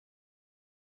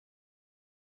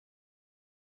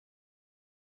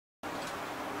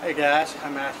Hey guys,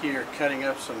 I'm out here cutting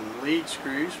up some lead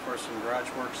screws for some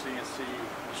GarageWorks CNC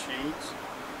machines,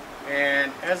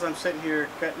 and as I'm sitting here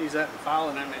cutting these up and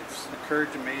filing them, it's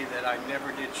occurred to me that I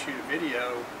never did shoot a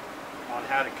video on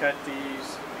how to cut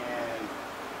these and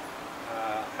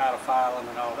how to file them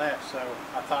and all that. So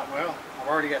I thought, well, I've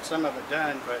already got some of it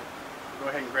done, but go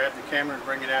ahead and grab the camera and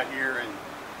bring it out here and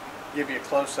give you a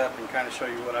close-up and kind of show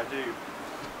you what I do.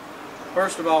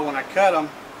 First of all, when I cut them,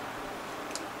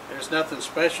 there's nothing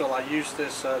special. I use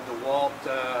this DeWalt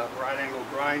right angle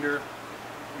grinder,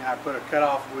 and I put a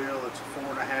cutoff wheel. It's a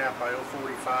 4.5 by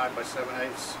 0.45 by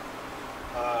 7/8.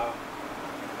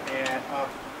 And I'll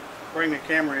bring the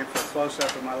camera in for a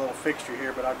close-up of my little fixture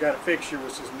here, but I've got a fixture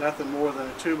which is nothing more than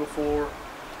a 2x4,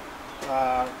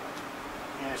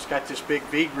 and it's got this big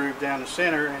V groove down the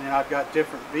center, and then I've got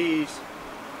different V's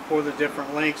for the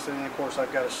different lengths, and then of course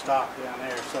I've got a stop down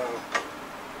there. So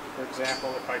for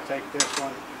example, if I take this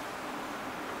one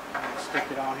and stick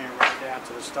it on here right down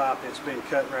to the stop, it's been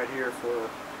cut right here for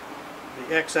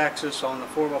the x-axis on the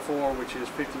 4x4, which is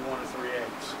 51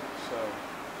 3/8. So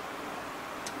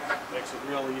makes it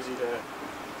real easy to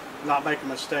not make a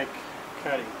mistake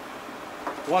cutting.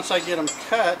 Once I get them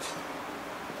cut,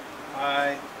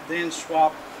 I then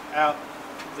swap out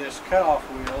this cutoff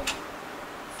wheel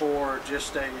for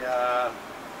just a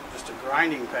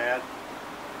grinding pad,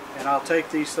 and I'll take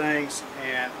these things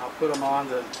and I'll put them on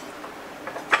the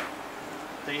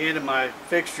end of my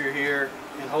fixture here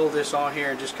and hold this on here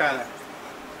and just kind of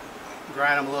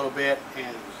grind them a little bit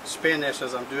and spin this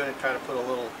as I'm doing it, try to put a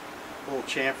little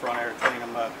chamfer on there to clean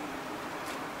them up.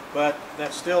 But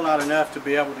that's still not enough to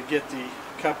be able to get the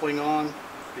coupling on,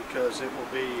 because it will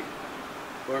be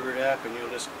boogered up and you'll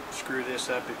just screw this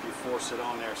up if you force it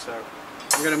on there. So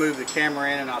I'm going to move the camera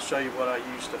in and I'll show you what I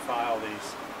use to file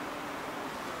these.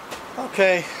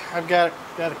 Okay, I've got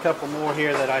a couple more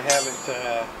here that I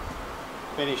haven't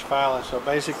finished filing. So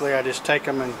basically I just take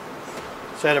them and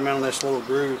set them on this little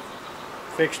groove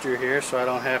fixture here so I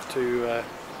don't have to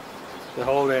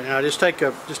hold it. And I just take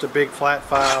just a big flat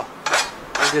file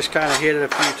and just kind of hit it a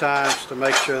few times to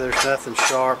make sure there's nothing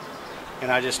sharp, and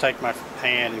I just take my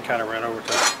hand and kind of run over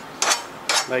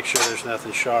to make sure there's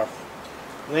nothing sharp.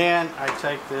 Then I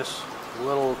take this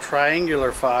little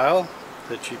triangular file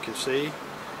that you can see,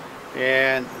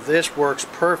 and this works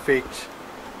perfect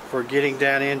for getting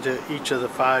down into each of the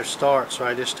 5 starts. So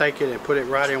I just take it and put it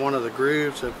right in one of the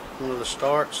grooves of one of the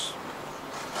starts.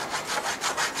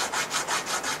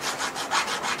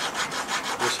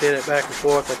 Just hit it back and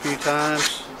forth a few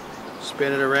times,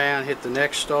 spin it around, hit the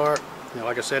next start. You know,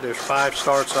 like I said, there's 5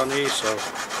 starts on these, so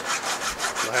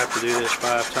you'll have to do this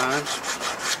 5 times.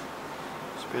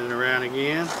 Spin it around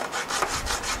again.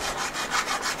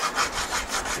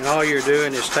 And all you're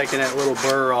doing is taking that little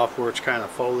burr off where it's kind of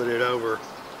folded it over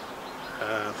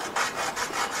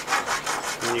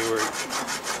when you were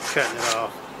cutting it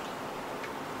off.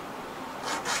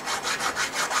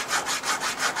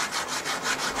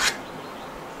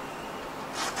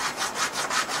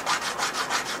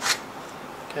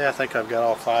 Okay, I think I've got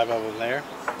all 5 of them there.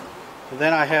 And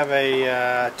then I have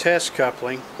a test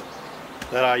coupling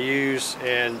that I use,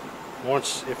 and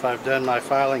once, if I've done my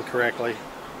filing correctly,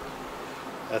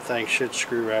 that thing should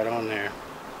screw right on there.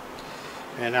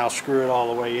 And I'll screw it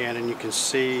all the way in, and you can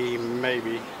see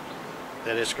maybe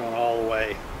that it's going all the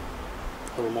way,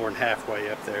 a little more than halfway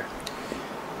up there.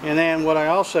 And then what I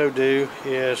also do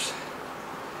is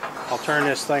I'll turn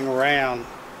this thing around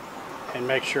and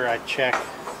make sure I check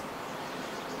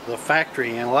the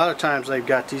factory. And a lot of times they've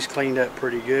got these cleaned up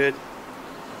pretty good.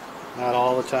 Not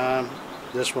all the time.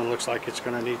 This one looks like it's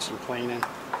going to need some cleaning.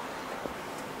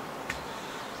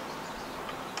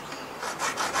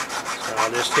 So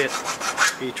I'll just hit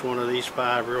each one of these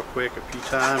 5 real quick a few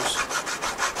times.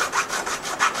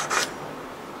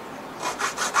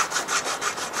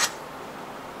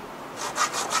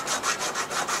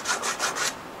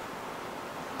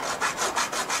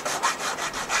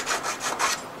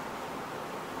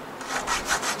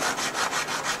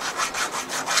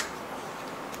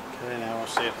 Okay, now we'll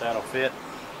see if that'll fit.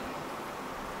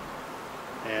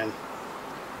 And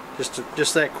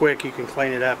just that quick, you can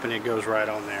clean it up and it goes right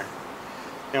on there.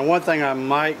 And one thing I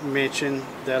might mention,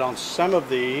 that on some of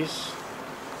these,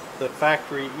 the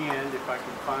factory end, if I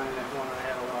can find that one I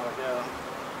had a while ago,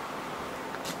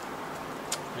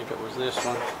 I think it was this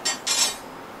one.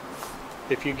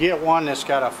 If you get one that's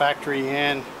got a factory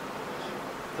end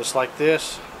that's like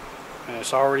this, and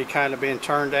it's already kind of been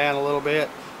turned down a little bit,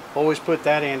 always put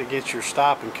that end against your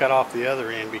stop and cut off the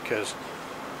other end, because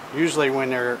usually when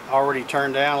they're already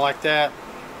turned down like that,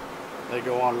 they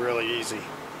go on really easy.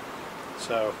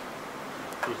 So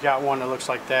you've got one that looks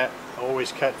like that,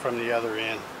 always cut from the other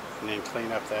end and then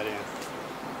clean up that end.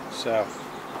 So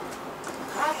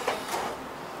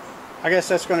I guess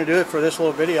that's going to do it for this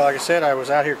little video. Like I said, I was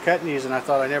out here cutting these and I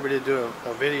thought I never did do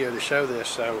a video to show this,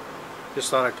 so just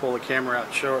thought I'd pull the camera out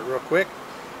and show it real quick.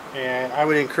 And I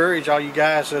would encourage all you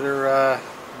guys that are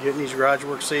getting these garage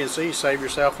work CNCs, save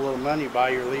yourself a little money, buy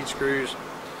your lead screws.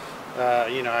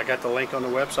 You know, I got the link on the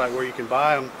website where you can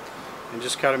buy them and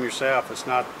just cut them yourself. It's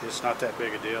not that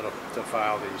big a deal to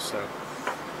file these. So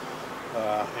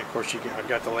and of course I've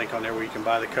got the link on there where you can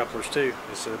buy the couplers too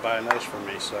instead of buying those from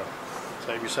me. So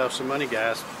save yourself some money,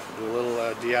 guys. Do a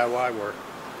little DIY work.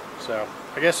 So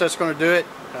I guess that's going to do it.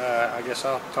 I guess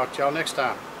I'll talk to y'all next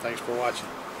time. Thanks for watching.